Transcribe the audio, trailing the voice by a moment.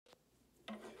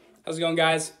How's it going,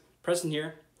 guys? Preston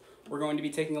here. We're going to be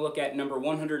taking a look at number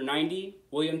 190,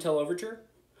 William Tell Overture.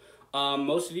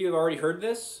 Most of you have already heard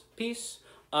this piece,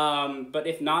 but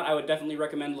if not, I would definitely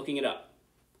recommend looking it up.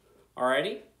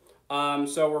 Alrighty?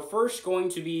 So we're first going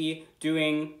to be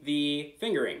doing the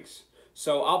fingerings.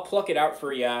 So I'll pluck it out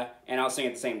for you, and I'll sing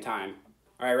at the same time.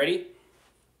 Alright, ready?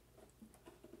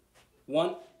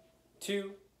 1,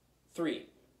 2, 3.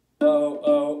 Oh,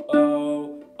 oh,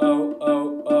 oh, oh,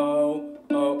 oh, oh,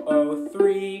 oh, oh,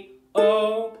 3,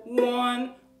 oh,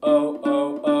 1, oh,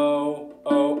 oh, oh,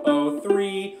 oh, oh,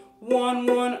 3, 1,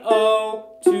 1,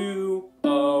 oh, 2,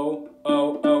 oh,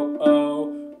 oh, oh,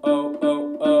 oh, oh,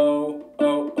 oh, oh,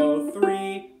 oh, oh,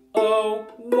 3, oh,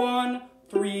 1,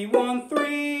 3, 1,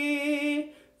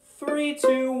 3, 3,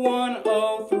 2, 1,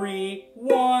 oh, 3,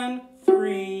 1,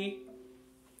 3.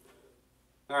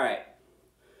 All right.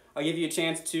 I'll give you a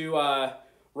chance to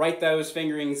write those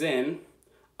fingerings in.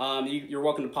 You're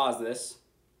welcome to pause this.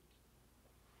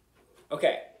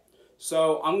 Okay,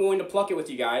 so I'm going to pluck it with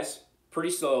you guys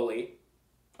pretty slowly.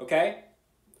 Okay?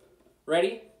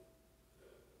 Ready?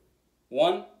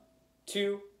 1,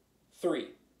 2, 3.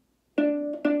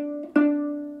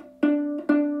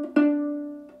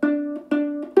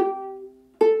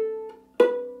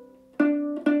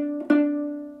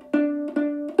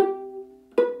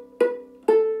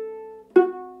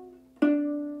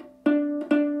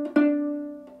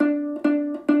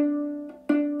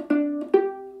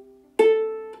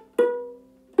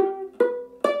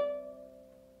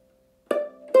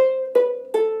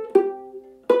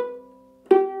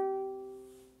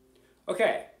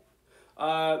 Okay,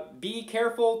 be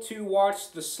careful to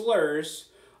watch the slurs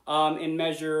in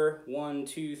measure 1,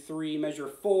 2, 3, measure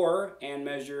 4, and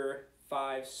measure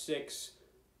 5, 6,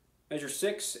 measure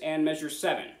 6, and measure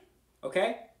 7.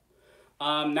 Okay?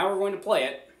 Now we're going to play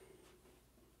it.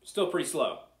 Still pretty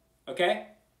slow. Okay?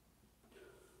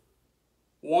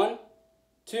 1,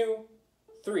 2,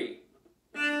 3.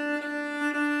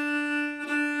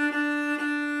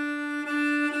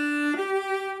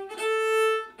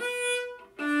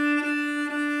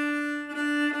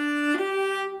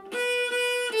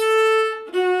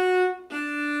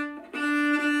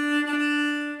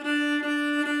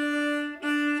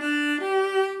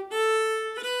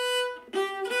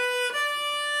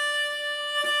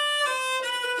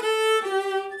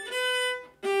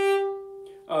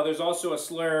 There's also a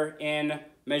slur in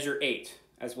measure 8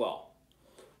 as well.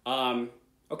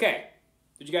 Okay,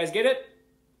 did you guys get it?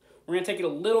 We're going to take it a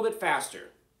little bit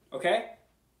faster, okay?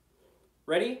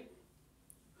 Ready?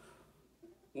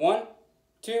 1,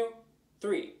 2,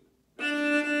 3.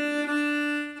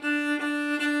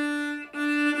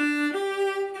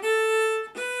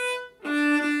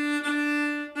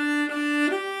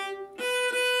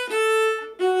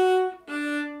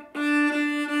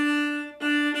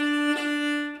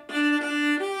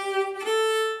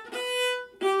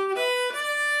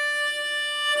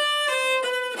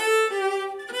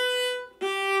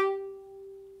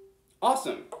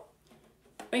 Awesome.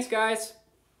 Thanks, guys.